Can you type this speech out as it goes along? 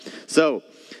So,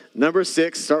 number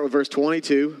 6, start with verse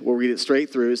 22. We'll read it straight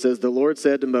through. It says, the Lord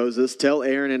said to Moses, tell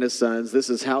Aaron and his sons, this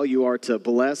is how you are to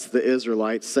bless the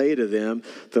Israelites. Say to them,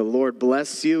 the Lord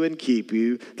bless you and keep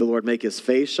you. The Lord make his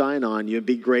face shine on you and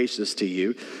be gracious to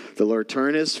you. The Lord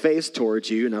turn his face towards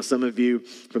you. Now, some of you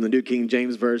from the New King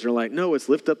James Version are like, no, it's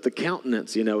lift up the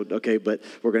countenance, Okay, but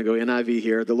we're going to go NIV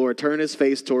here. The Lord turn his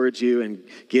face towards you and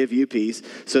give you peace,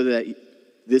 so that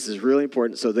this is really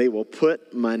important. So they will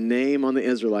put my name on the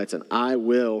Israelites and I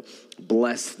will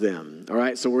bless them. All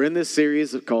right. So we're in this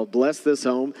series called Bless This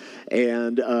Home.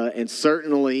 And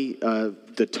certainly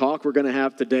the talk we're going to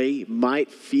have today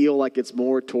might feel like it's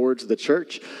more towards the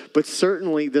church, but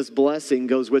certainly this blessing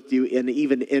goes with you and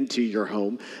even into your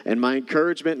home. And my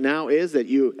encouragement now is that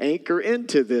you anchor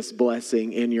into this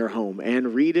blessing in your home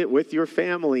and read it with your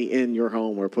family in your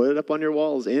home, or put it up on your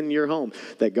walls in your home,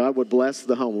 that God would bless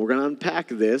the home. We're going to unpack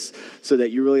this so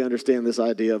that you really understand this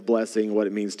idea of blessing, what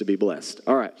it means to be blessed.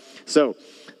 All right. So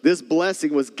this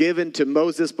blessing was given to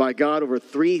Moses by God over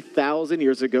 3,000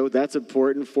 years ago. That's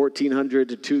important, 1400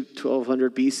 to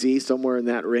 1200 BC, somewhere in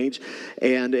that range.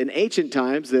 And in ancient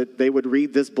times, that they would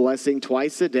read this blessing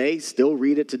twice a day, still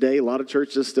read it today. A lot of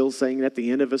churches still saying it at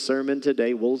the end of a sermon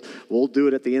today. We'll do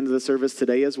it at the end of the service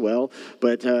today as well.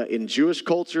 But in Jewish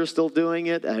culture, still doing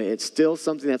it. It's still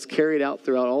something that's carried out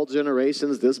throughout all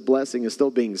generations. This blessing is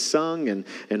still being sung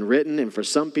and written. And for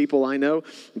some people I know,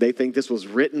 they think this was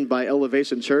written by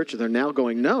Elevation Church, and they're now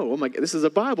going, no, oh my God, this is a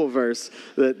Bible verse.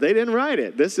 That they didn't write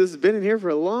it. This has been in here for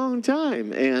a long time.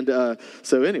 And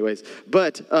so anyways,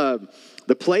 but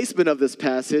the placement of this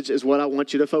passage is what I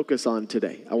want you to focus on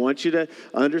today. I want you to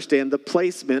understand the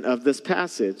placement of this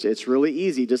passage. It's really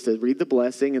easy just to read the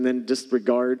blessing and then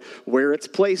disregard where it's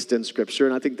placed in Scripture,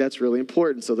 and I think that's really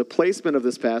important. So the placement of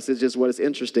this passage is what is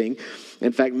interesting.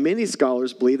 In fact, many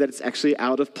scholars believe that it's actually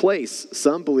out of place.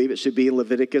 Some believe it should be in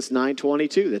Leviticus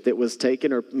 9:22, that it was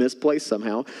taken or misplaced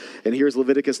somehow. And here's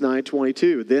Leviticus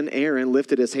 9:22. Then Aaron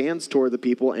lifted his hands toward the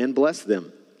people and blessed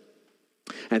them.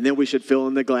 And then we should fill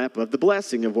in the gap of the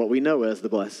blessing of what we know as the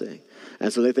blessing.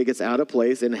 And so they think it's out of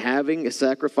place. And having a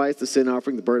sacrifice, the sin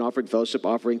offering, the burnt offering, fellowship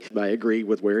offering, I agree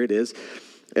with where it is.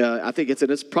 I think it's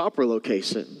in its proper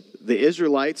location. The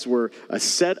Israelites were a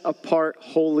set-apart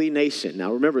holy nation.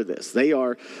 Now remember this. They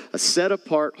are a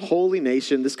set-apart holy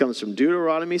nation. This comes from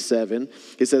Deuteronomy 7.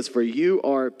 It says, for you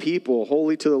are people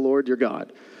holy to the Lord your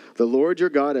God. The Lord your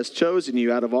God has chosen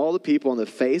you out of all the people on the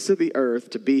face of the earth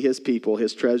to be his people,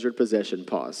 his treasured possession.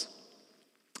 Pause.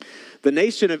 The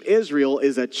nation of Israel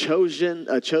is a chosen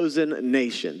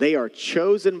nation. They are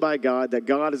chosen by God, that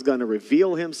God is going to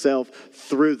reveal himself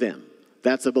through them.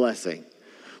 That's a blessing.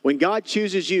 When God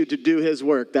chooses you to do his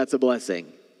work, that's a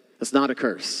blessing. It's not a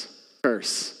curse.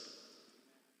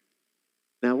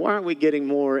 Now, why aren't we getting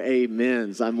more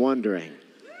amens? I'm wondering.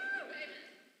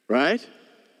 Right?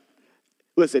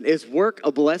 Listen, is work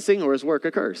a blessing or is work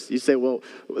a curse? You say, well,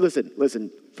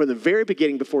 listen. From the very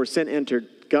beginning, before sin entered,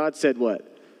 God said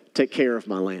what? Take care of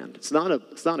my land. It's not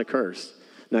a curse.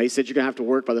 Now, he said you're going to have to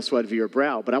work by the sweat of your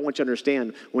brow. But I want you to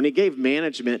understand, when he gave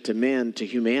management to men, to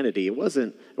humanity, it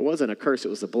wasn't a curse. It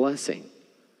was a blessing.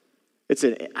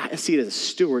 I see it as a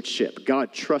stewardship.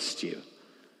 God trusts you.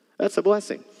 That's a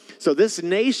blessing. So this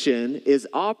nation is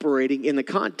operating in the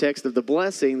context of the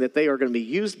blessing that they are going to be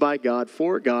used by God,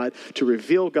 for God, to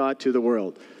reveal God to the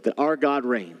world. That our God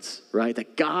reigns, right?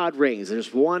 That God reigns.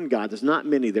 There's one God. There's not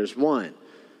many. There's one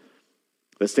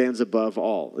that stands above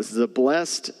all. This is a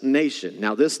blessed nation.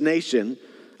 Now this nation,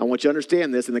 I want you to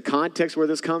understand this in the context where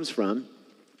this comes from.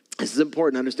 This is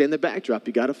important to understand the backdrop.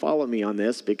 You got to follow me on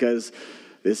this, because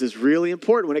this is really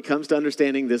important when it comes to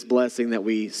understanding this blessing that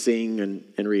we sing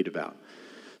and read about.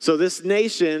 So this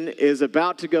nation is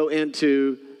about to go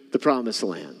into the promised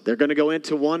land. They're going to go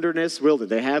into wilderness.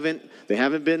 They haven't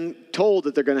been told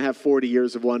that they're going to have 40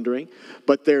 years of wandering,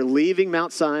 but they're leaving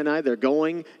Mount Sinai. They're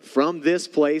going from this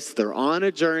place. They're on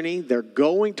a journey. They're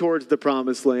going towards the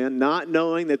promised land, not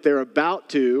knowing that they're about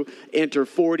to enter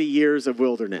 40 years of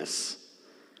wilderness.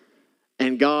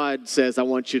 And God says, I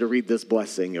want you to read this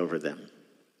blessing over them.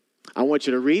 I want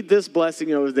you to read this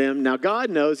blessing over them. Now, God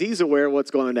knows. He's aware of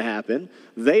what's going to happen.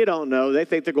 They don't know. They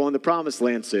think they're going to the promised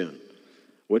land soon,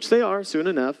 which they are soon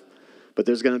enough, but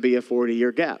there's going to be a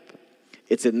 40-year gap.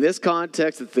 It's in this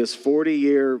context that this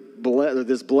 40-year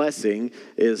this blessing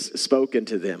is spoken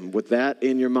to them, with that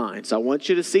in your mind. So I want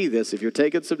you to see this. If you're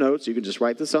taking some notes, you can just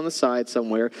write this on the side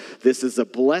somewhere. This is a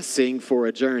blessing for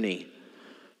a journey.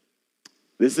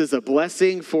 This is a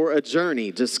blessing for a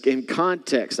journey, just in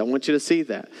context. I want you to see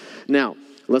that. Now,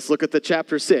 let's look at the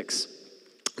chapter 6.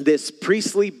 this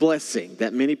priestly blessing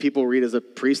that many people read as a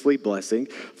priestly blessing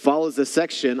follows the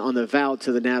section on the vow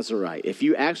to the Nazirite. If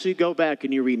you actually go back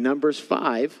and you read Numbers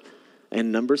 5 and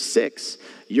Numbers 6,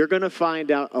 you're going to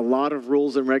find out a lot of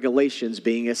rules and regulations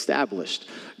being established.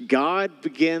 God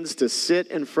begins to sit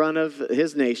in front of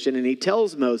his nation, and he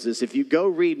tells Moses, if you go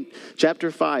read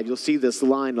chapter 5, you'll see this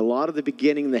line, a lot of the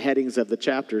beginning, the headings of the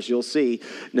chapters, you'll see,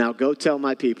 now go tell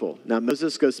my people. Now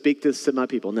Moses, go speak this to my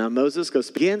people. Now Moses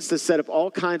begins to set up all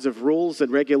kinds of rules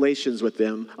and regulations with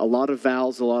them, a lot of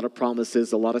vows, a lot of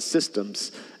promises, a lot of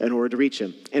systems in order to reach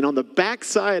him. And on the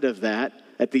backside of that,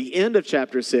 at the end of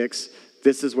chapter 6,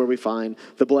 this is where we find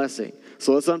the blessing.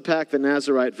 So let's unpack the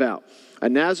Nazirite vow. A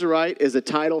Nazirite is a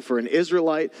title for an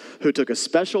Israelite who took a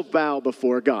special vow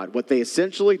before God. What they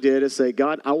essentially did is say,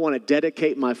 God, I want to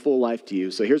dedicate my full life to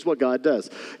you. So here's what God does.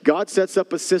 God sets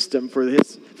up a system for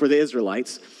the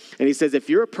Israelites. And he says, if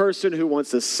you're a person who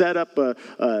wants to set up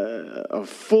a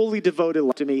fully devoted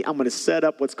life to me, I'm going to set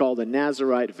up what's called a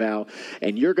Nazirite vow.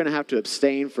 And you're going to have to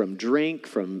abstain from drink,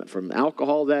 from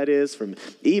alcohol, that is, from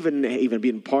even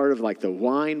being part of like the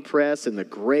wine press and the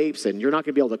grapes. And you're not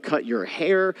going to be able to cut your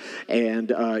hair. And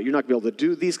you're not going to be able to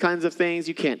do these kinds of things.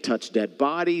 You can't touch dead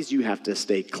bodies. You have to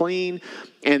stay clean.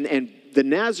 And the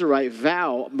Nazirite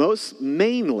vow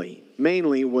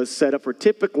mainly was set up for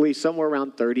typically somewhere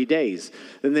around 30 days.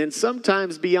 And then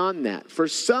sometimes beyond that. For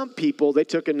some people, they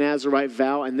took a Nazirite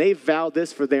vow and they vowed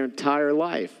this for their entire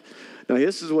life. Now,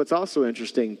 this is what's also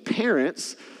interesting.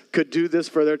 Parents could do this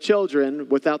for their children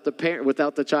without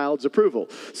the child's approval.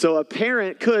 So a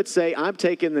parent could say, I'm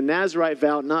taking the Nazirite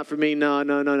vow, not for me, no,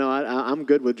 I'm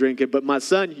good with drinking, but my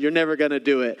son, you're never going to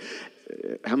do it.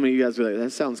 How many of you guys are like, that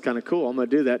sounds kind of cool, I'm going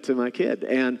to do that to my kid.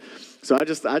 And so I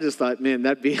just thought, man,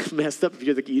 that'd be messed up if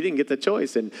you didn't get the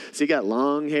choice. And so you got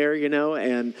long hair,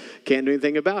 and can't do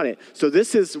anything about it. So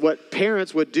this is what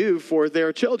parents would do for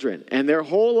their children. And their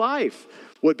whole life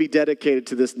would be dedicated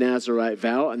to this Nazirite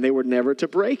vow, and they were never to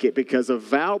break it because a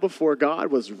vow before God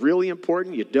was really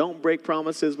important. You don't break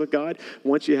promises with God.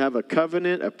 Once you have a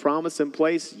covenant, a promise in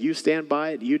place, you stand by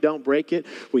it. You don't break it.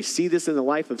 We see this in the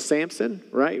life of Samson,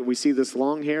 right? We see this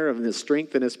long hair and his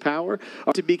strength and his power.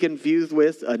 To be confused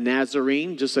with a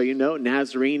Nazarene, just so you know,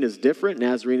 Nazarene is different.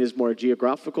 Nazarene is more a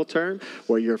geographical term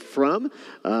where you're from,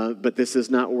 but this is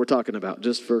not what we're talking about,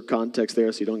 just for context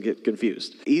there so you don't get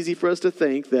confused. Easy for us to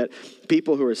think that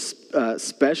people who are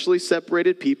specially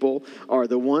separated people are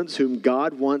the ones whom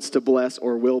God wants to bless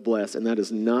or will bless, and that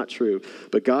is not true.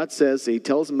 But God says, he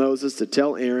tells Moses to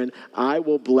tell Aaron, I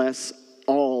will bless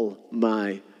all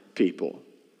my people.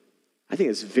 I think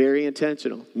it's very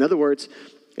intentional. In other words,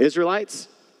 Israelites,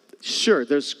 sure,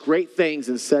 there's great things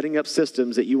in setting up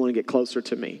systems that you want to get closer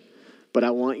to me, but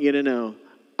I want you to know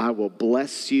I will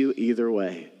bless you either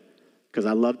way because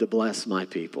I love to bless my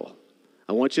people.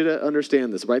 I want you to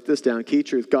understand this. Write this down. Key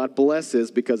truth. God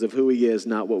blesses because of who he is,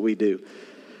 not what we do.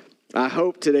 I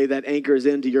hope today that anchors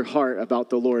into your heart about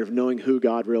the Lord of knowing who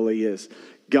God really is.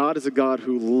 God is a God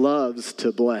who loves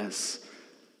to bless.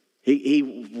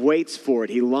 He waits for it.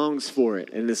 He longs for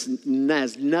it. And this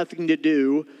has nothing to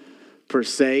do, per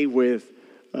se, with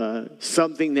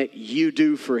something that you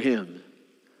do for him.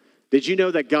 Did you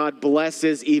know that God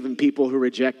blesses even people who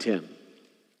reject him?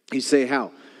 You say,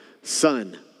 how?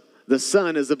 Son. The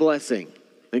sun is a blessing,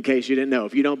 in case you didn't know.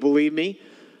 If you don't believe me,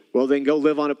 well, then go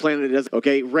live on a planet that doesn't.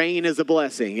 Okay, rain is a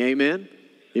blessing, amen?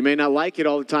 You may not like it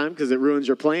all the time because it ruins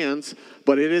your plans,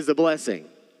 but it is a blessing.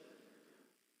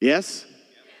 Yes?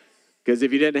 Because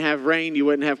if you didn't have rain, you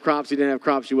wouldn't have crops. You didn't have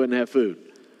crops, you wouldn't have food.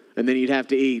 And then you'd have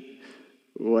to eat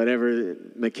whatever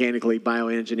mechanically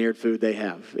bioengineered food they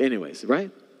have. Anyways,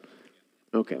 right?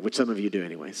 Okay, which some of you do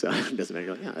anyway, so it doesn't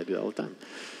matter. Yeah, I do it all the time.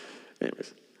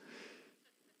 Anyways.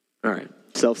 All right,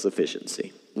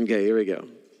 self-sufficiency. Okay, here we go.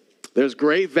 There's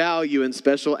great value in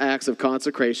special acts of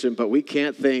consecration, but we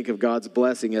can't think of God's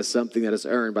blessing as something that is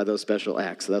earned by those special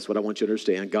acts. So that's what I want you to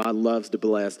understand. God loves to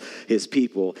bless his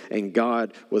people, and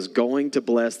God was going to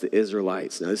bless the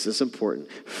Israelites. Now, this is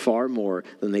important, far more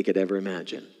than they could ever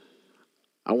imagine.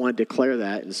 I want to declare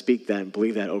that and speak that and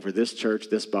believe that over this church,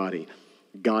 this body.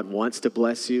 God wants to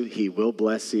bless you. He will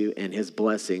bless you, and his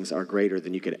blessings are greater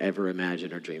than you could ever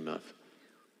imagine or dream of.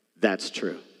 That's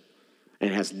true.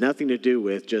 And it has nothing to do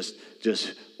with just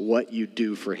what you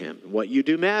do for him. What you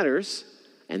do matters,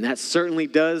 and that certainly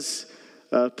does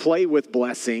play with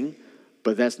blessing,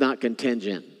 but that's not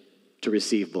contingent to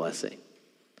receive blessing.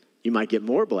 You might get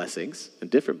more blessings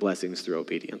and different blessings through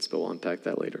obedience, but we'll unpack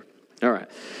that later. All right.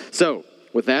 So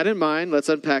with that in mind, let's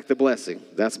unpack the blessing.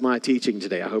 That's my teaching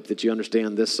today. I hope that you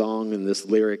understand this song and this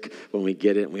lyric when we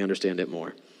get it and we understand it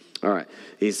more. All right,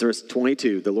 he's verse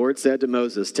 22. The Lord said to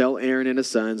Moses, tell Aaron and his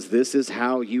sons, this is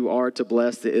how you are to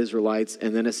bless the Israelites.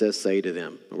 And then it says, say to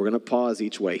them. We're going to pause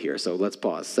each way here, so let's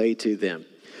pause. Say to them.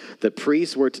 The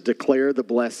priests were to declare the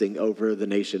blessing over the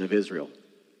nation of Israel.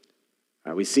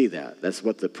 All right, we see that. That's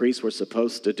what the priests were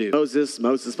supposed to do. Moses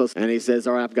supposed to, and he says,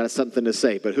 all right, I've got something to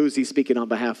say. But who's he speaking on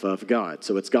behalf of? God.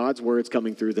 So it's God's words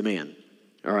coming through the man.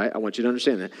 All right, I want you to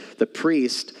understand that. The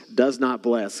priest does not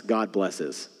bless, God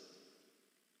blesses.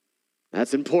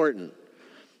 That's important.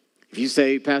 If you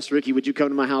say, Pastor Ricky, would you come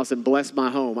to my house and bless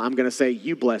my home? I'm going to say,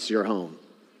 you bless your home.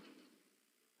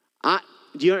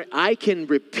 I can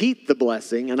repeat the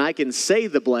blessing and I can say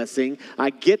the blessing. I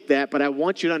get that, but I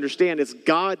want you to understand it's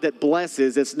God that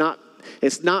blesses. It's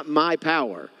not my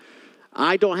power.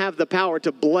 I don't have the power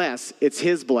to bless. It's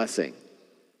his blessing.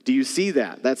 Do you see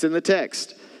that? That's in the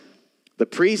text. The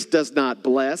priest does not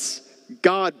bless.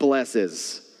 God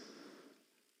blesses.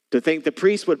 To think the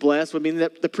priest would bless would mean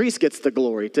that the priest gets the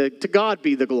glory. To God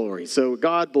be the glory. So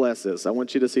God blesses. I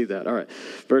want you to see that. All right.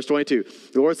 Verse 22.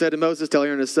 The Lord said to Moses, tell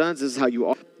Aaron and his sons, this is how you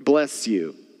are. Bless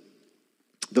you.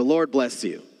 The Lord bless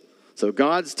you. So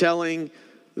God's telling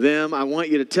them, I want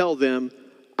you to tell them,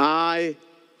 I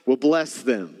will bless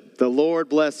them. The Lord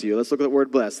bless you. Let's look at the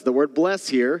word bless. The word bless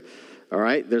here, all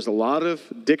right, there's a lot of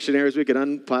dictionaries we could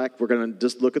unpack. We're going to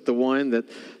just look at the one that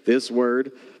this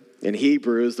word in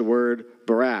Hebrew is the word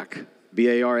barak,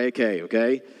 B-A-R-A-K,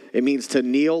 okay? It means to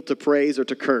kneel, to praise, or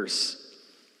to curse.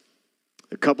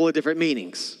 A couple of different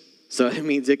meanings. So it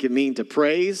means it can mean to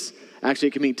praise. Actually,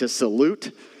 it can mean to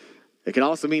salute. It can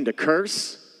also mean to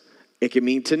curse. It can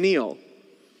mean to kneel.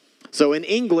 So in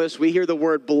English, we hear the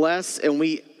word bless, and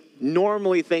we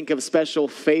normally think of special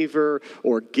favor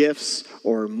or gifts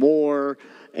or more,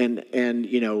 and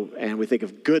we think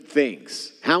of good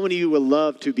things. How many of you would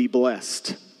love to be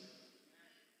blessed?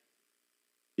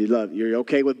 You're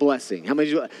okay with blessing. How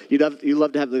many of you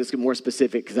love to have, let's get more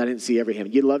specific because I didn't see every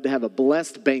hand. You'd love to have a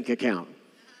blessed bank account.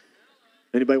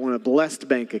 Anybody want a blessed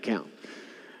bank account?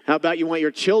 How about you want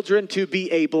your children to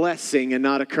be a blessing and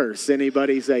not a curse?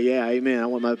 Anybody say, yeah, amen, I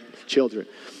want my children.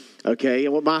 Okay, I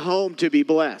want my home to be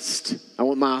blessed. I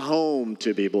want my home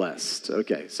to be blessed.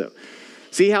 Okay, so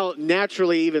see how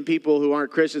naturally even people who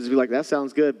aren't Christians be like, that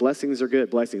sounds good. Blessings are good,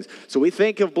 blessings. So we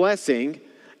think of blessing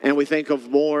and we think of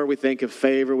more, we think of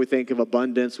favor, we think of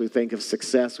abundance, we think of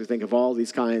success, we think of all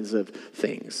these kinds of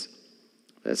things.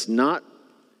 That's not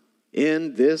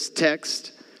in this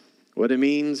text what it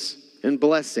means in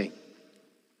blessing.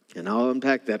 And I'll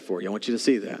unpack that for you. I want you to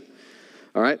see that.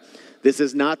 All right? This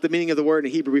is not the meaning of the word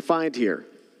in Hebrew we find here.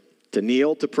 To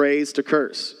kneel, to praise, to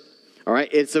curse. All right?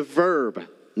 It's a verb.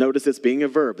 Notice it's being a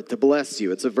verb. To bless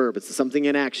you, it's a verb. It's something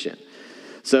in action.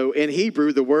 So in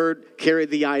Hebrew, the word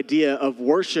carried the idea of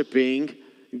worshiping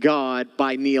God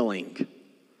by kneeling.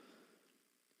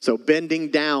 So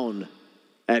bending down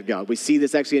at God. We see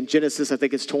this actually in Genesis, I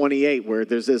think it's 28, where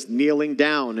there's this kneeling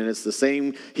down, and it's the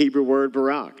same Hebrew word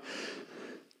barak.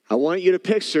 I want you to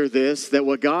picture this, that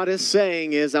what God is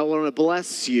saying is, I want to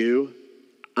bless you.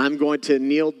 I'm going to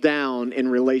kneel down in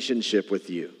relationship with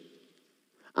you.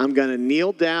 I'm going to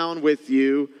kneel down with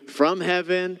you from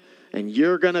heaven, and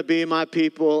you're going to be my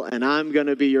people, and I'm going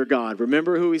to be your God.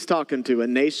 Remember who he's talking to, a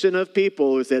nation of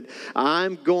people who said,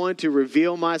 I'm going to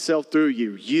reveal myself through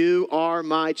you. You are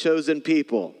my chosen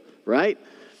people, right?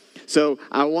 So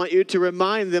I want you to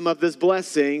remind them of this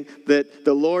blessing that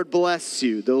the Lord bless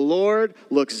you. The Lord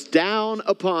looks down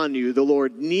upon you. The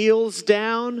Lord kneels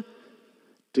down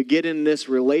to get in this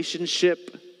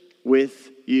relationship with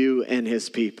you and his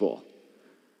people.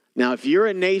 Now, if you're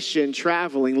a nation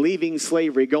traveling, leaving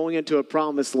slavery, going into a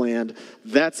promised land,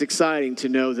 that's exciting to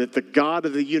know that the God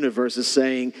of the universe is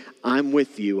saying, I'm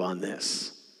with you on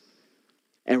this.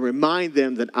 And remind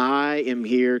them that I am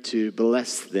here to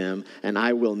bless them, and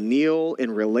I will kneel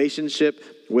in relationship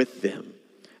with them.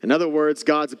 In other words,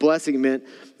 God's blessing meant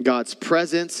God's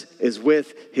presence is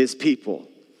with his people.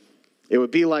 It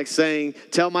would be like saying,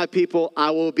 tell my people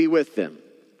I will be with them,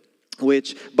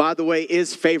 which, by the way,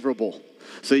 is favorable.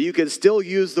 So you can still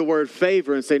use the word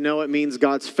favor and say, no, it means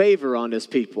God's favor on his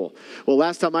people. Well,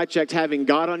 last time I checked, having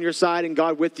God on your side and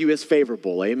God with you is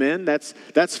favorable. Amen? That's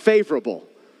favorable.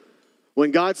 When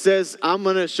God says, I'm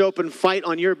going to show up and fight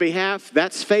on your behalf,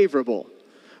 that's favorable.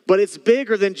 But it's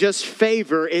bigger than just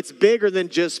favor. It's bigger than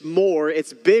just more.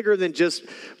 It's bigger than just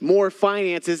more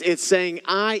finances. It's saying,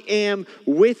 I am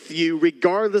with you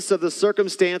regardless of the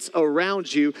circumstance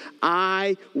around you.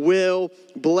 I will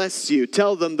bless you.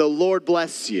 Tell them the Lord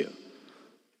bless you.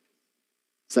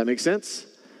 Does that make sense?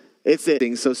 It's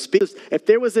it. So if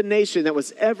there was a nation that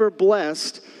was ever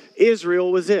blessed,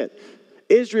 Israel was it.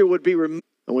 Israel would be removed.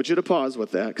 I want you to pause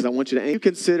with that because I want you to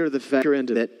consider the fact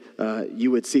that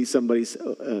you would see somebody's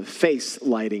face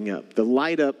lighting up. The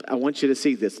light up, I want you to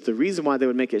see this. The reason why they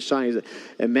would make it shiny is that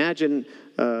imagine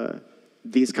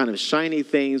these kind of shiny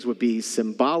things would be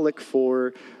symbolic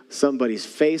for somebody's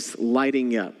face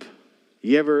lighting up.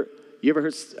 You ever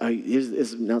heard,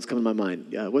 now it's coming to my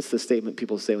mind. What's the statement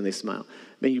people say when they smile?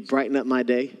 Man, you brighten up my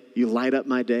day. You light up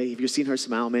my day. Have you seen her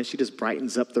smile? Man, she just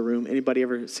brightens up the room. Anybody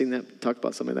ever seen that? Talked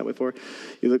about something like that before?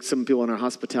 You look at some people on our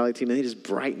hospitality team, and they just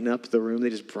brighten up the room.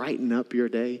 They just brighten up your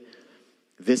day.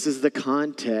 This is the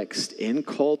context in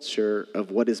culture of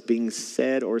what is being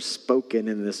said or spoken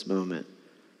in this moment.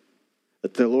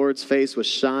 That the Lord's face will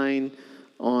shine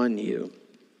on you.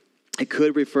 It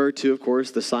could refer to, of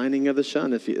course, the shining of the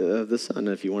sun, if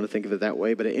you want to think of it that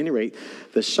way. But at any rate,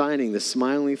 the shining, the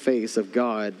smiling face of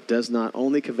God does not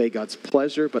only convey God's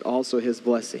pleasure, but also his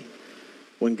blessing.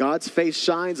 When God's face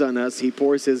shines on us, he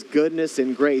pours his goodness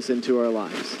and grace into our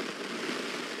lives.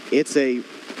 It's a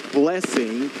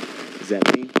blessing. Is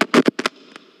that me?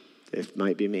 It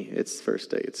might be me. It's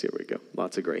first day. Here we go.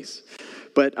 Lots of grace.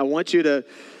 But I want you to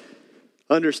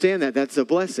understand that that's a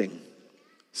blessing.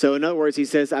 So in other words, he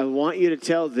says, I want you to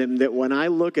tell them that when I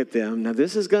look at them, now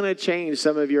this is going to change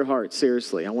some of your hearts,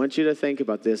 seriously. I want you to think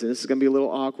about this, and this is going to be a little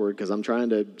awkward because I'm trying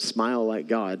to smile like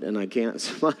God, and I can't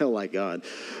smile like God.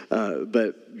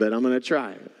 But I'm going to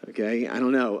try, okay? I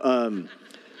don't know.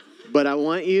 But I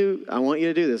want you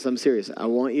to do this. I'm serious. I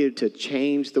want you to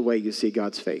change the way you see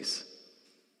God's face.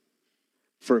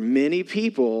 For many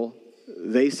people,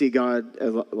 they see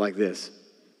God like this.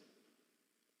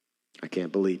 I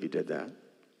can't believe you did that.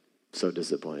 So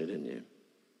disappointed in you.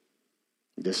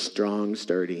 This strong,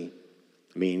 sturdy,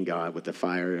 mean God with the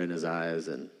fire in his eyes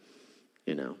and,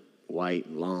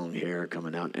 white, long hair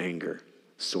coming out in anger,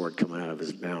 sword coming out of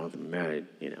his mouth, and mad,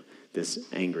 this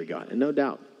angry God. And no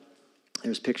doubt,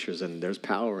 there's pictures and there's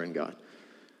power in God.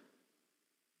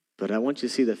 But I want you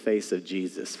to see the face of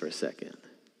Jesus for a second.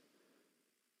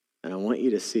 And I want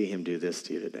you to see him do this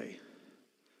to you today.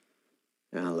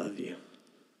 And I love you.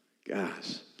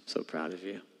 Gosh, I'm so proud of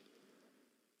you.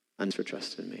 Thanks for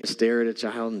trusting me. Stare at a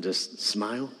child and just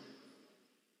smile.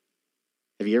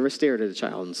 Have you ever stared at a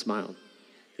child and smiled?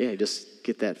 Yeah, just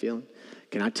get that feeling.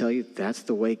 Can I tell you, that's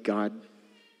the way God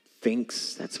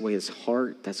thinks. That's the way his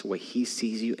heart, that's the way he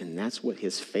sees you, and that's what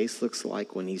his face looks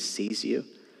like when he sees you.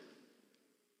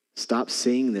 Stop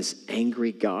seeing this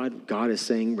angry God. God is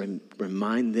saying,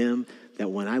 remind them that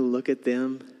when I look at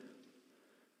them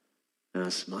and I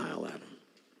smile at them,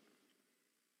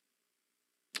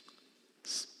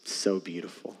 so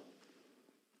beautiful.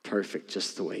 Perfect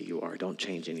just the way you are. Don't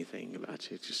change anything about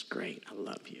you. It's just great. I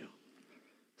love you.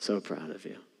 So proud of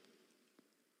you.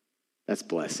 That's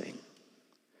blessing.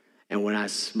 And when I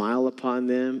smile upon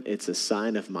them, it's a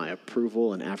sign of my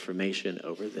approval and affirmation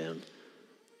over them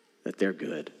that they're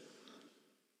good.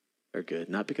 They're good.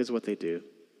 Not because of what they do,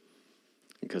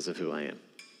 because of who I am.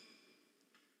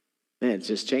 Man, it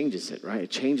just changes it, right? It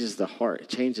changes the heart. It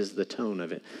changes the tone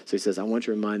of it. So he says, I want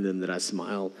to remind them that I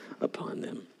smile upon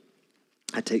them.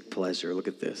 I take pleasure. Look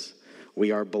at this. We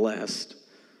are blessed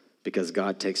because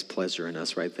God takes pleasure in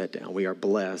us. Write that down. We are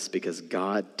blessed because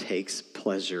God takes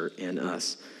pleasure in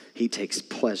us. He takes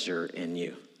pleasure in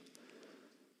you.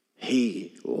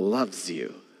 He loves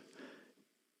you.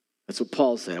 That's what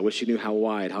Paul said. I wish you knew how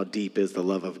wide, how deep is the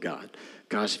love of God.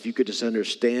 Gosh, if you could just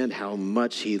understand how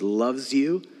much he loves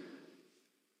you,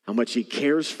 how much he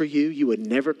cares for you, you would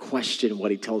never question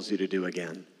what he tells you to do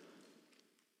again.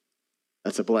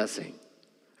 That's a blessing.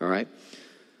 All right?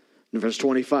 In verse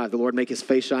 25, the Lord make his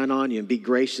face shine on you and be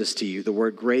gracious to you. The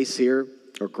word grace here,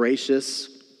 or gracious,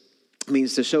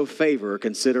 means to show favor or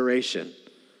consideration.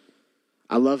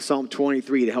 I love Psalm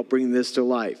 23 to help bring this to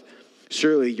life.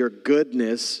 Surely your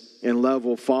goodness and love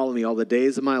will follow me all the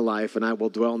days of my life, and I will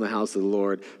dwell in the house of the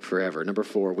Lord forever. Number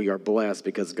 4, we are blessed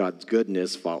because God's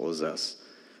goodness follows us.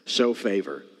 Show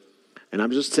favor. And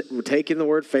I'm just taking the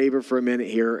word favor for a minute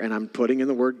here, and I'm putting in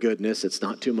the word goodness. It's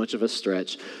not too much of a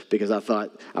stretch because I thought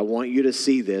I want you to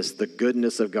see this, the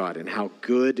goodness of God and how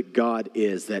good God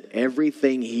is, that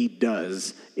everything he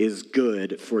does is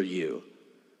good for you.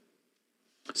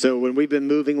 So when we've been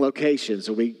moving locations,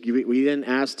 we didn't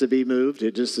ask to be moved.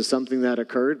 It just is something that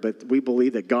occurred, but we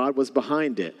believe that God was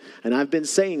behind it. And I've been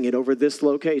saying it over this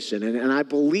location, and I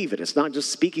believe it. It's not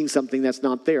just speaking something that's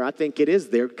not there. I think it is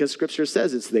there because Scripture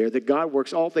says it's there, that God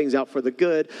works all things out for the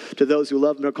good to those who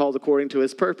love him and are called according to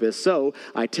his purpose. So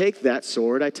I take that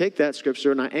sword, I take that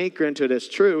Scripture, and I anchor into it as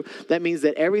true. That means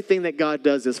that everything that God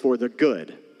does is for the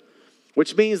good,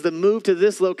 which means the move to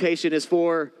this location is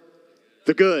for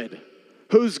the good.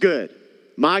 Who's good?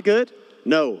 My good?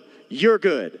 No, your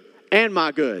good and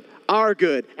my good, our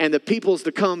good, and the people's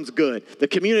to come's good, the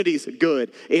community's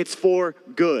good. It's for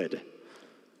good.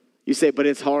 You say, but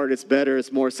it's hard, it's better,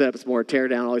 it's more set up, it's more tear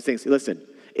down, all these things. Listen,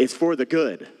 it's for the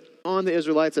good. On the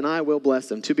Israelites, and I will bless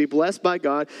them. To be blessed by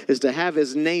God is to have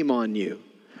his name on you.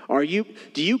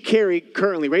 Do you carry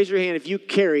currently, raise your hand if you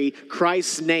carry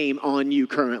Christ's name on you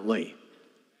currently.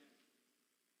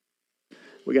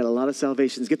 We got a lot of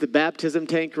salvations. Get the baptism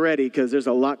tank ready because there's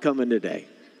a lot coming today.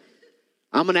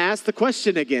 I'm going to ask the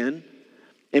question again,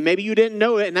 and maybe you didn't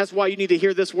know it, and that's why you need to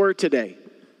hear this word today.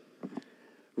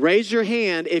 Raise your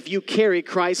hand if you carry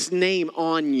Christ's name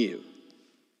on you.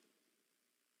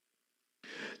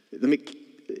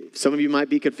 Some of you might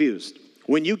be confused.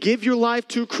 When you give your life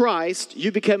to Christ,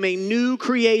 you become a new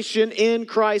creation in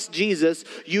Christ Jesus.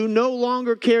 You no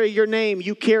longer carry your name,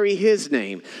 you carry his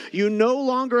name. You no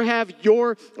longer have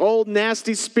your old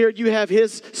nasty spirit, you have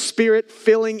his spirit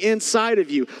filling inside of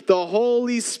you. The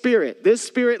Holy Spirit, this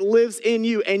spirit lives in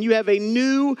you and you have a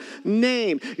new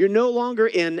name. You're no longer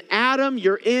in Adam,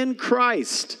 you're in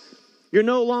Christ. You're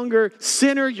no longer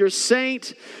sinner, you're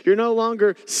saint. You're no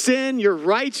longer sin, you're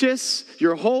righteous.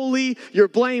 You're holy, you're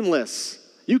blameless.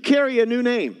 You carry a new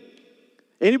name.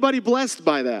 Anybody blessed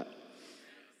by that?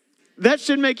 That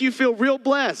should make you feel real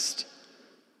blessed.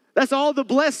 That's all the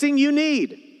blessing you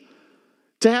need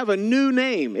to have a new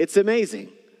name. It's amazing.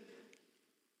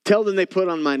 Tell them they put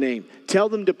on my name. Tell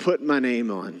them to put my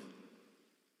name on.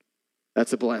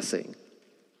 That's a blessing.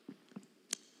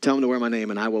 Tell them to wear my name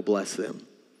and I will bless them.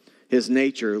 His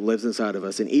nature lives inside of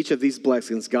us. In each of these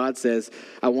blessings, God says,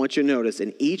 I want you to notice,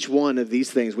 in each one of these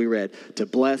things we read, to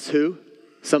bless who?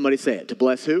 Somebody say it. To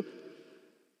bless who?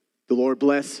 The Lord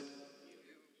bless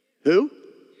who?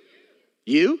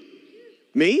 You?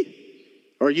 Me?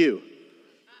 Or you?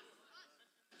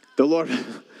 The Lord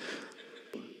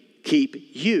keep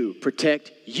you,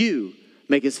 protect you,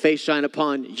 make his face shine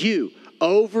upon you.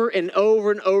 Over and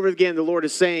over and over again, the Lord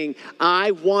is saying,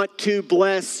 I want to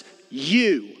bless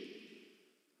you.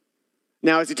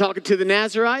 Now, is he talking to the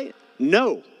Nazirite?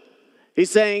 No.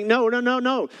 He's saying,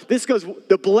 no. This goes,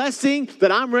 the blessing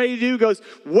that I'm ready to do goes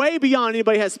way beyond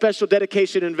anybody has special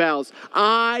dedication and vows.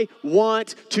 I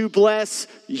want to bless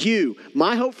you.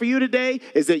 My hope for you today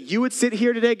is that you would sit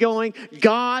here today going,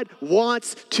 God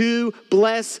wants to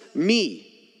bless me.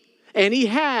 And he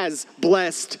has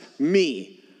blessed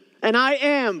me. And I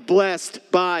am blessed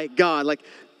by God. Like,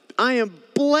 I am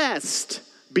blessed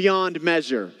beyond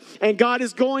measure. And God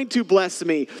is going to bless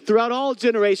me throughout all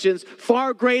generations,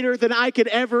 far greater than I could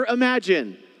ever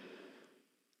imagine.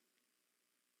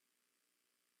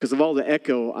 Because of all the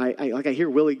echo, I hear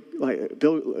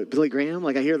Billy Graham,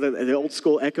 like I hear the old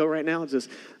school echo right now. It's just,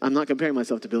 I'm not comparing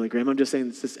myself to Billy Graham. I'm just saying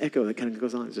it's this echo that kind of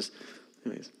goes on. It's just,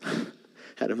 anyways,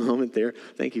 had a moment there.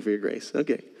 Thank you for your grace.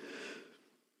 Okay.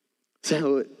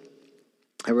 So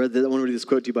I want to read this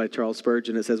quote to you by Charles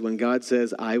Spurgeon. It says, when God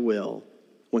says, I will,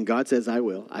 when God says, I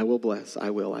will bless, I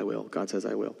will. God says,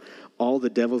 I will. All the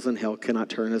devils in hell cannot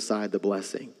turn aside the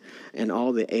blessing, and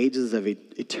all the ages of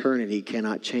eternity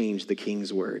cannot change the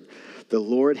King's word. The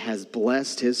Lord has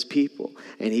blessed his people,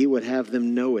 and he would have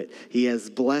them know it. He has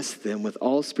blessed them with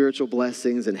all spiritual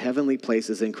blessings in heavenly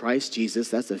places in Christ Jesus.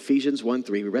 That's Ephesians 1:3.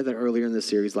 We read that earlier in the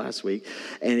series last week.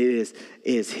 And it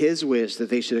is his wish that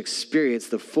they should experience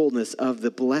the fullness of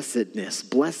the blessedness.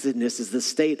 Blessedness is the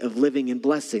state of living in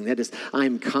blessing. That is,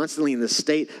 I'm constantly in the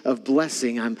state of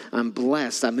blessing. I'm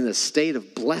blessed. I'm in the state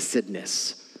of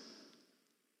blessedness.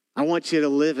 I want you to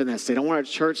live in that state. I want our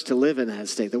church to live in that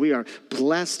state, that we are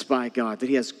blessed by God, that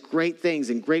he has great things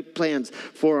and great plans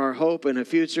for our hope and a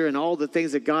future and all the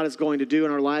things that God is going to do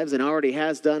in our lives and already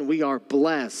has done. We are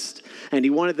blessed. And he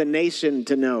wanted the nation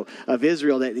to know of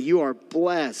Israel that you are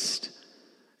blessed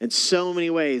in so many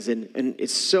ways, and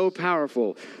it's so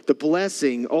powerful. The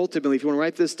blessing, ultimately, if you want to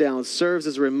write this down, serves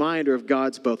as a reminder of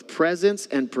God's both presence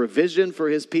and provision for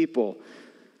his people.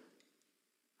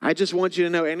 I just want you to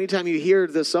know, anytime you hear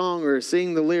the song or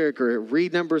sing the lyric or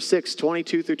read number 6,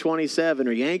 22 through 27,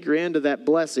 or you anchor into that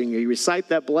blessing or you recite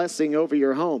that blessing over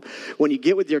your home, when you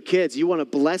get with your kids, you want to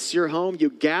bless your home, you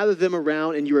gather them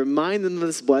around and you remind them of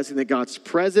this blessing that God's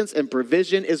presence and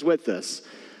provision is with us.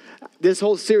 This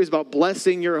whole series is about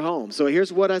blessing your home. So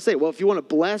here's what I say. Well, if you want to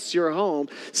bless your home,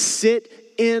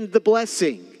 sit in the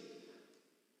blessing.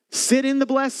 Sit in the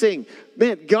blessing.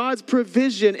 Man, God's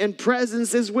provision and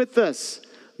presence is with us.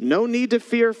 No need to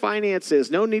fear finances.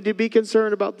 No need to be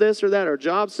concerned about this or that, or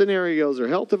job scenarios, or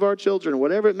health of our children, or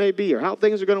whatever it may be, or how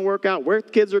things are going to work out, where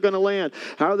kids are going to land,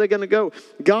 how are they going to go.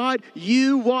 God,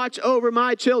 you watch over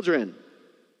my children.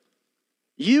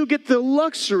 You get the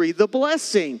luxury, the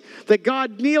blessing, that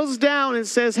God kneels down and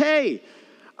says, hey,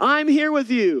 I'm here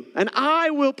with you, and I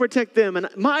will protect them, and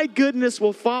my goodness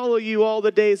will follow you all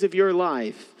the days of your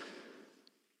life.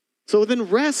 So then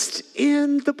rest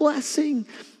in the blessing.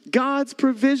 God's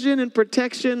provision and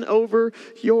protection over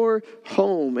your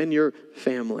home and your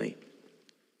family.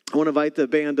 I want to invite the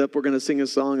band up. We're going to sing a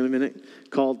song in a minute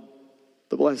called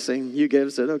The Blessing. You gave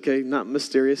it, okay, not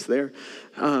mysterious there.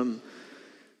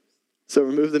 So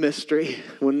remove the mystery.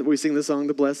 When we sing the song,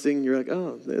 The Blessing, you're like,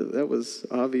 oh, that was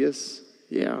obvious.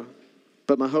 Yeah.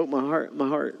 But my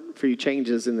heart for you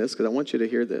changes in this because I want you to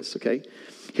hear this, okay?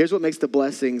 Here's what makes the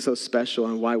blessing so special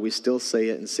and why we still say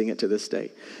it and sing it to this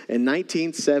day. In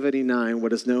 1979,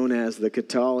 what is known as the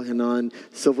Ketal Hanan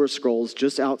silver scrolls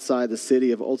just outside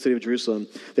the Old City of Jerusalem,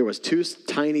 there was 2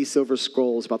 tiny silver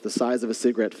scrolls about the size of a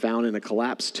cigarette found in a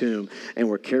collapsed tomb and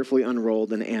were carefully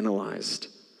unrolled and analyzed.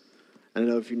 I don't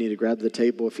know if you need to grab the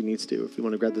table if he needs to. If you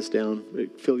want to grab this down.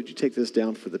 Phil, would you take this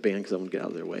down for the band because I want to get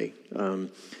out of their way.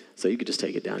 So you could just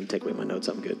take it down and take away my notes.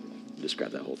 I'm good. Just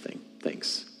grab that whole thing.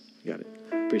 Thanks. You got it.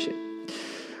 Appreciate it.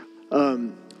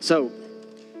 So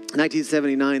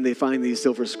 1979, they find these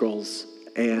silver scrolls.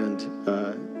 And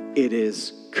it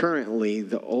is currently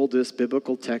the oldest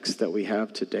biblical text that we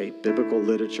have to date. Biblical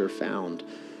literature found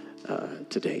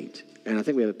to date. And I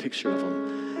think we have a picture of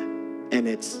them. And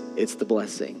it's the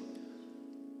blessing.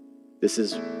 This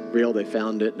is real. They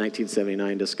found it.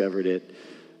 1979 discovered it.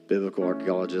 Biblical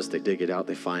archaeologists, they dig it out.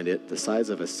 They find it the size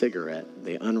of a cigarette.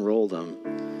 They unroll them,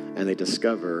 and they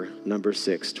discover number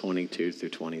 6, 22 through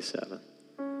 27.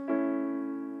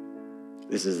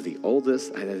 This is the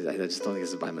oldest. I just don't think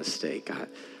this is by mistake.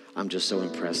 I'm just so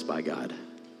impressed by God.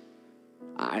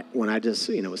 When I just,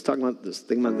 was talking about this,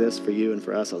 thinking about this for you and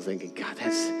for us, I was thinking, God,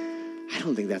 I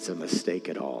don't think that's a mistake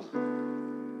at all.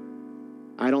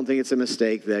 I don't think it's a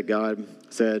mistake that God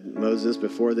said, Moses,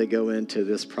 before they go into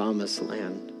this promised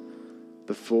land,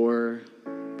 before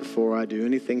I do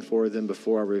anything for them,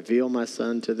 before I reveal my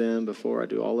son to them, before I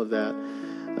do all of that,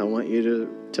 I want you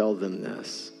to tell them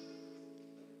this.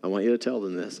 I want you to tell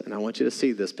them this, and I want you to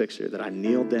see this picture, that I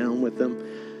kneel down with them,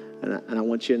 and I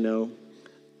want you to know,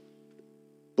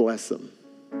 bless them.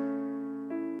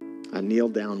 I kneel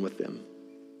down with them.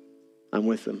 I'm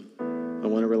with them. I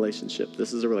want a relationship.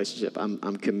 This is a relationship.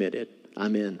 I'm committed.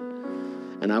 I'm in.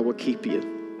 And I will keep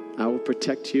you. I will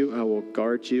protect you. I will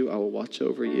guard you. I will watch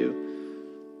over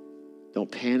you. Don't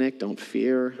panic. Don't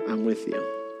fear. I'm with you.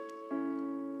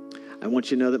 I want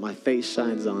you to know that my face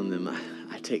shines on them.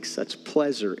 I take such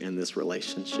pleasure in this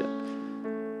relationship.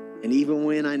 And even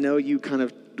when I know you kind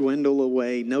of dwindle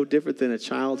away, no different than a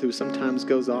child who sometimes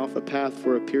goes off a path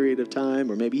for a period of time,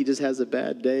 or maybe he just has a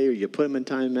bad day, or you put him in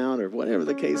timeout, or whatever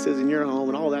the case is in your home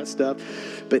and all that stuff.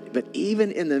 But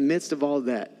even in the midst of all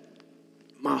that,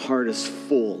 my heart is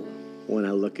full when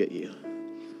I look at you.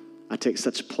 I take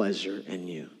such pleasure in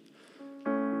you.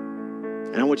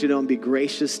 And I want you to know I'm be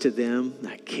gracious to them.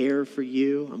 I care for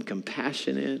you. I'm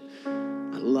compassionate.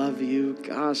 I love you.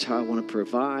 Gosh, how I want to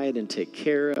provide and take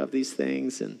care of these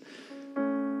things. And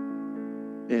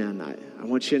I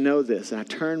want you to know this. And I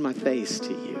turn my face to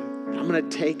you. And I'm going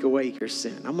to take away your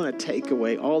sin. I'm going to take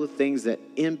away all the things that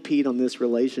impede on this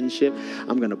relationship.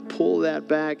 I'm going to pull that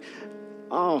back.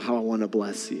 Oh, how I want to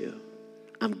bless you.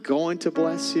 I'm going to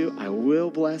bless you. I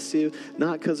will bless you.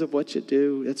 Not because of what you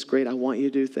do. That's great. I want you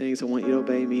to do things. I want you to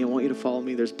obey me. I want you to follow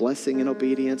me. There's blessing in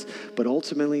obedience. But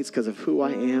ultimately, it's because of who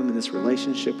I am in this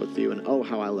relationship with you. And oh,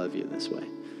 how I love you in this way.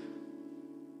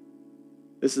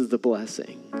 This is the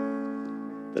blessing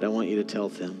that I want you to tell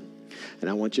them. And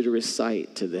I want you to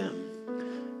recite to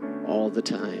them all the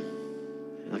time.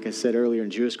 Like I said earlier,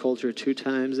 in Jewish culture, 2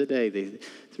 times a day, they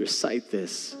recite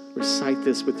this. Recite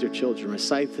this with your children.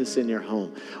 Recite this in your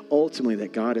home. Ultimately,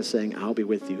 that God is saying, I'll be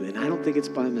with you. And I don't think it's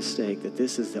by mistake that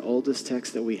this is the oldest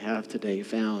text that we have today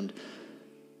found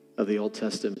of the Old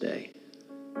Testament day.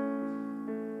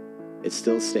 It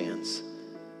still stands.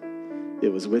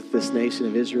 It was with this nation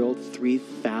of Israel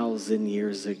 3,000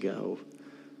 years ago.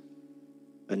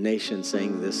 A nation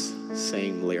saying this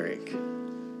same lyric.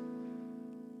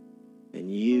 And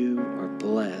you are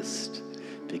blessed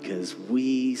because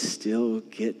we still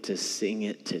get to sing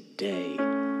it today.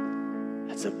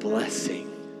 That's a blessing.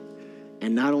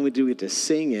 And not only do we get to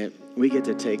sing it, we get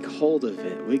to take hold of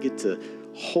it. We get to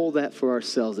hold that for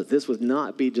ourselves, that this would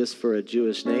not be just for a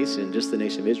Jewish nation, just the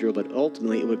nation of Israel, but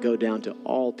ultimately it would go down to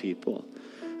all people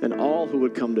and all who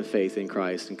would come to faith in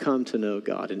Christ and come to know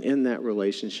God. And in that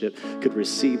relationship could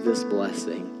receive this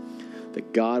blessing,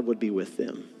 that God would be with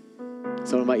them.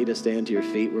 So I invite you to stand to your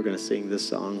feet. We're going to sing this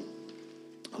song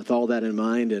with all that in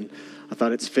mind. And I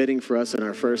thought it's fitting for us in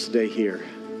our first day here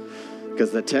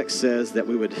because the text says that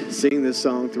we would sing this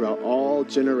song throughout all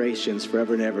generations,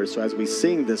 forever and ever. So as we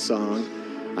sing this song,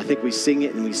 I think we sing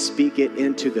it and we speak it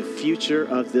into the future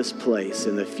of this place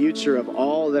and the future of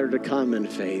all that are to come in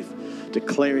faith,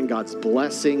 declaring God's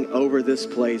blessing over this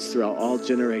place throughout all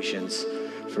generations,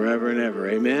 forever and ever.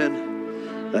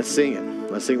 Amen. Let's sing it.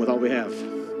 Let's sing with all we have.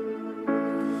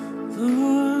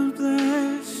 Lord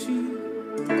bless you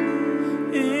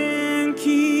and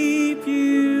keep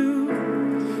you.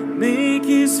 Make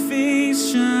his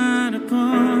face shine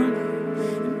upon you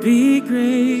and be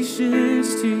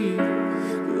gracious to you.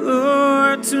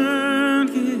 Lord, turn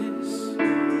his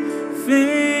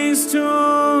face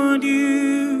toward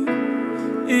you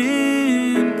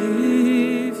and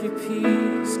give you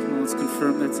peace. Come on, let's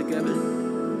confirm that together.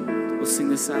 We'll sing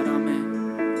this out, amen.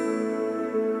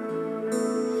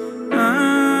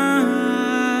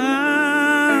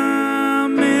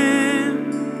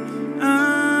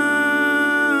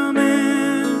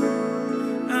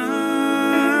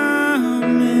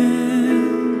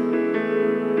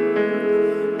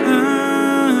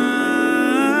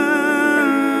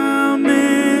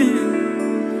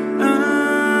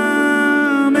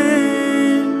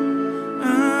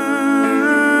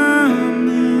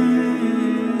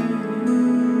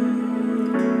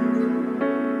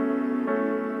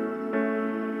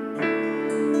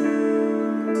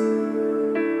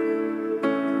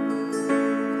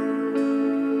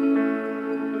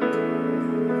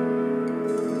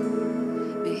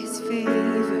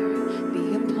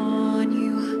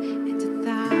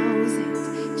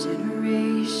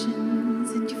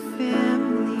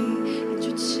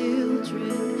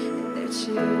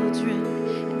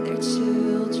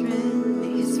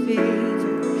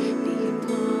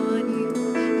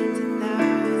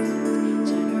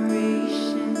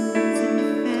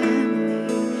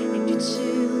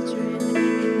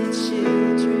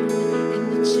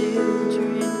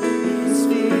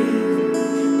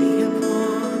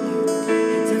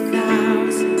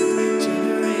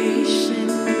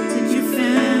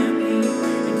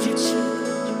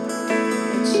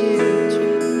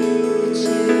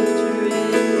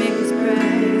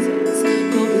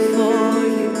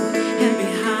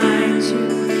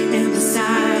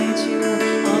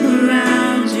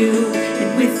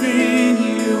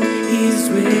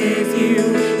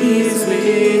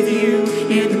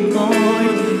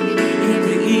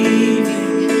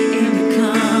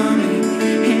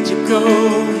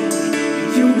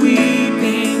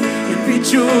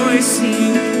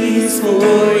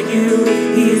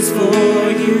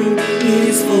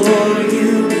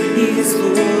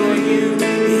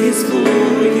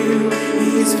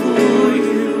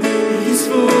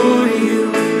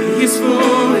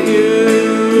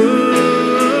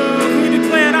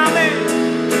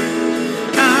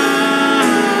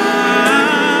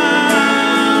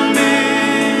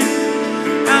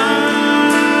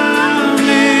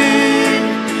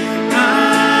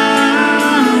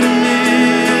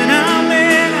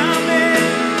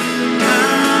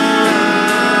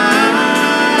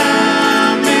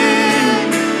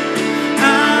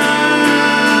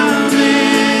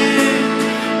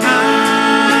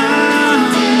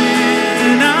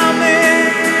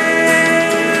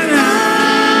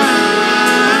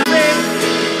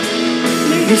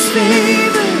 His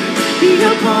favor be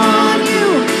upon you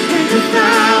and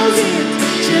 1,000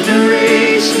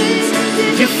 generations,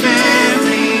 and your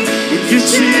family, and your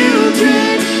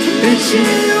children, and their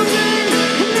children,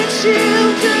 and their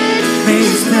children. May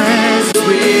His presence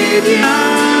with you.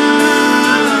 Amen.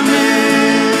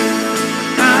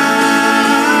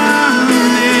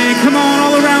 Amen. Come on,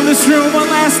 all around this room one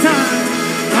last time.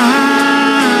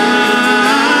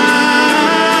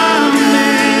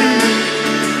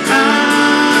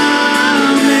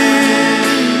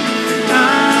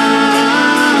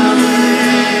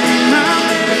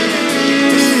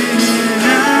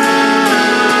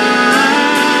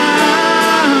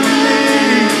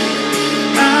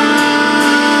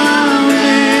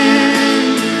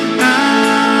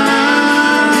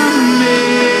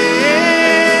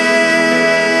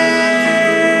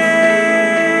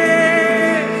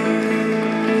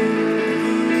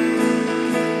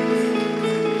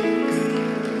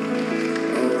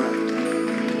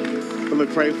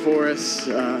 Pray for us.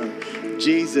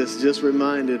 Jesus just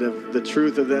reminded of the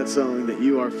truth of that song, that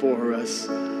you are for us.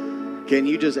 Can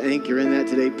you just anchor in that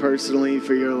today personally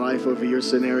for your life, over your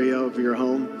scenario, over your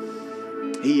home?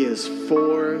 He is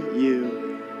for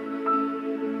you.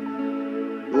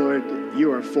 Lord,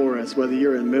 you are for us. Whether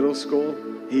you're in middle school,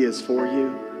 He is for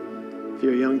you. If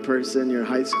you're a young person, you're in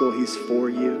high school, He's for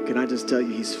you. Can I just tell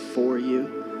you, He's for you?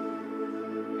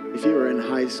 If you are in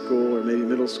high school or maybe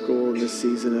middle school in this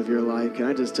season of your life, can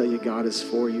I just tell you God is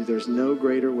for you? There's no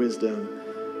greater wisdom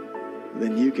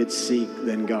than you could seek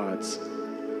than God's.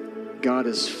 God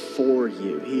is for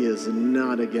you. He is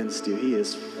not against you. He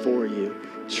is for you.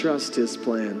 Trust his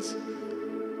plans.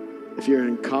 If you're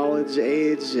in college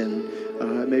age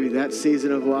and maybe that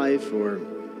season of life, or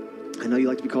I know you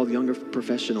like to be called younger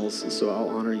professionals, so I'll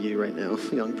honor you right now,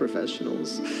 young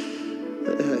professionals.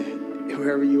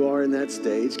 Wherever you are in that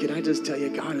stage, can I just tell you,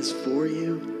 God is for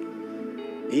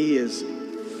you? He is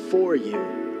for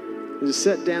you. Just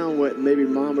set down what maybe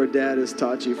mom or dad has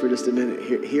taught you for just a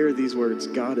minute. Hear these words,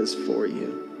 God is for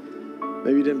you.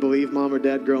 Maybe you didn't believe mom or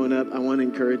dad growing up. I want to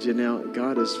encourage you now.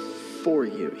 God is for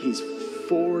you. He's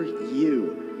for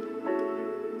you.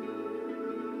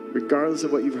 Regardless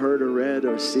of what you've heard or read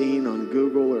or seen on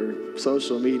Google or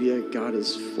social media, God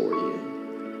is for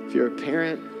you. If you're a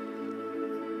parent,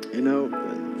 you know,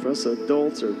 for us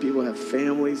adults or people who have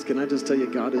families, can I just tell you,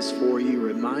 God is for you.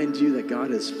 Remind you that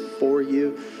God is for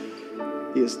you.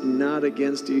 He is not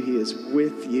against you. He is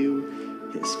with you.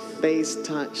 His face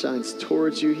shines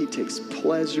towards you. He takes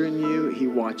pleasure in you. He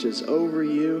watches over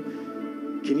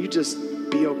you. Can you just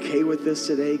be okay with this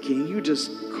today? Can you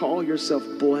just call yourself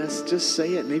blessed? Just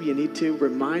say it. Maybe you need to.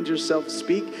 Remind yourself.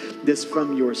 Speak this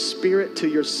from your spirit to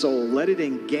your soul. Let it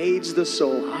engage the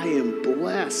soul. I am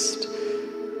blessed.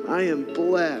 I am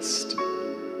blessed.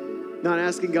 Not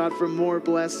asking God for more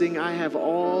blessing. I have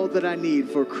all that I need,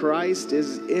 for Christ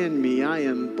is in me. I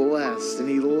am blessed, and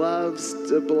he loves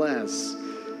to bless.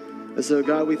 And so,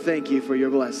 God, we thank you for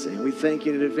your blessing. We thank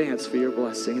you in advance for your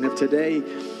blessing. And if today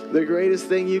the greatest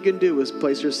thing you can do is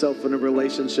place yourself in a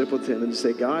relationship with him and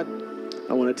say, God,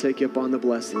 I want to take you up on the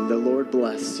blessing. The Lord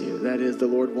bless you. That is, the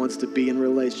Lord wants to be in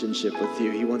relationship with you.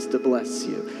 He wants to bless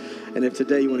you. And if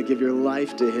today you want to give your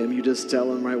life to him, you just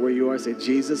tell him right where you are, say,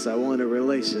 Jesus, I want a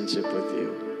relationship with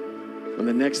you. And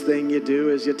the next thing you do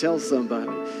is you tell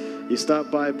somebody. You stop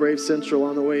by Brave Central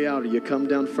on the way out, or you come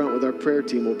down front with our prayer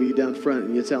team. We'll be down front,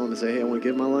 and you tell them, say, hey, I want to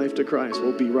give my life to Christ.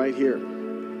 We'll be right here.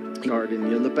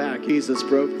 Garden in the back. Jesus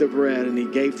broke the bread and he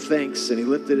gave thanks, and he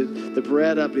lifted the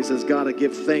bread up and he says, God, I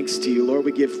give thanks to you. Lord,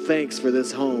 we give thanks for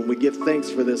this home. We give thanks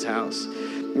for this house.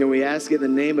 And we ask in the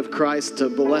name of Christ to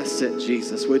bless it,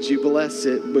 Jesus. Would you bless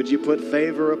it? Would you put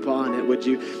favor upon it? Would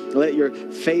you let your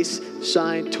face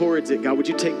shine towards it, God? Would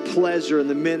you take pleasure in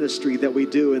the ministry that we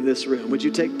do in this room? Would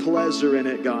you take pleasure in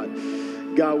it, God?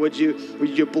 God, would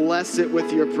you bless it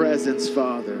with your presence,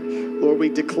 Father? Lord, we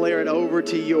declare it over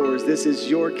to yours. This is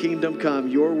your kingdom come.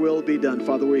 Your will be done.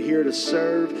 Father, we're here to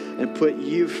serve and put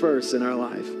you first in our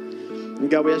life. And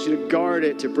God, we ask you to guard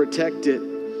it, to protect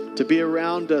it, to be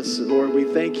around us, Lord. We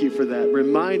thank you for that.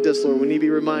 Remind us, Lord, we need to be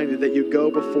reminded that you go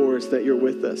before us, that you're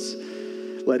with us.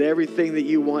 Let everything that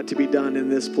you want to be done in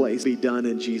this place be done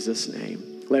in Jesus'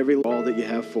 name. Let all that you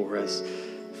have for us.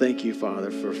 Thank you,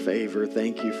 Father, for favor.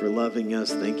 Thank you for loving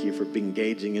us. Thank you for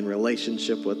engaging in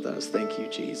relationship with us. Thank you,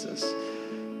 Jesus.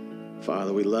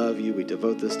 Father, we love you. We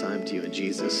devote this time to you in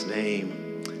Jesus'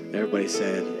 name. Everybody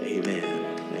said,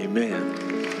 amen. Amen.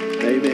 Amen.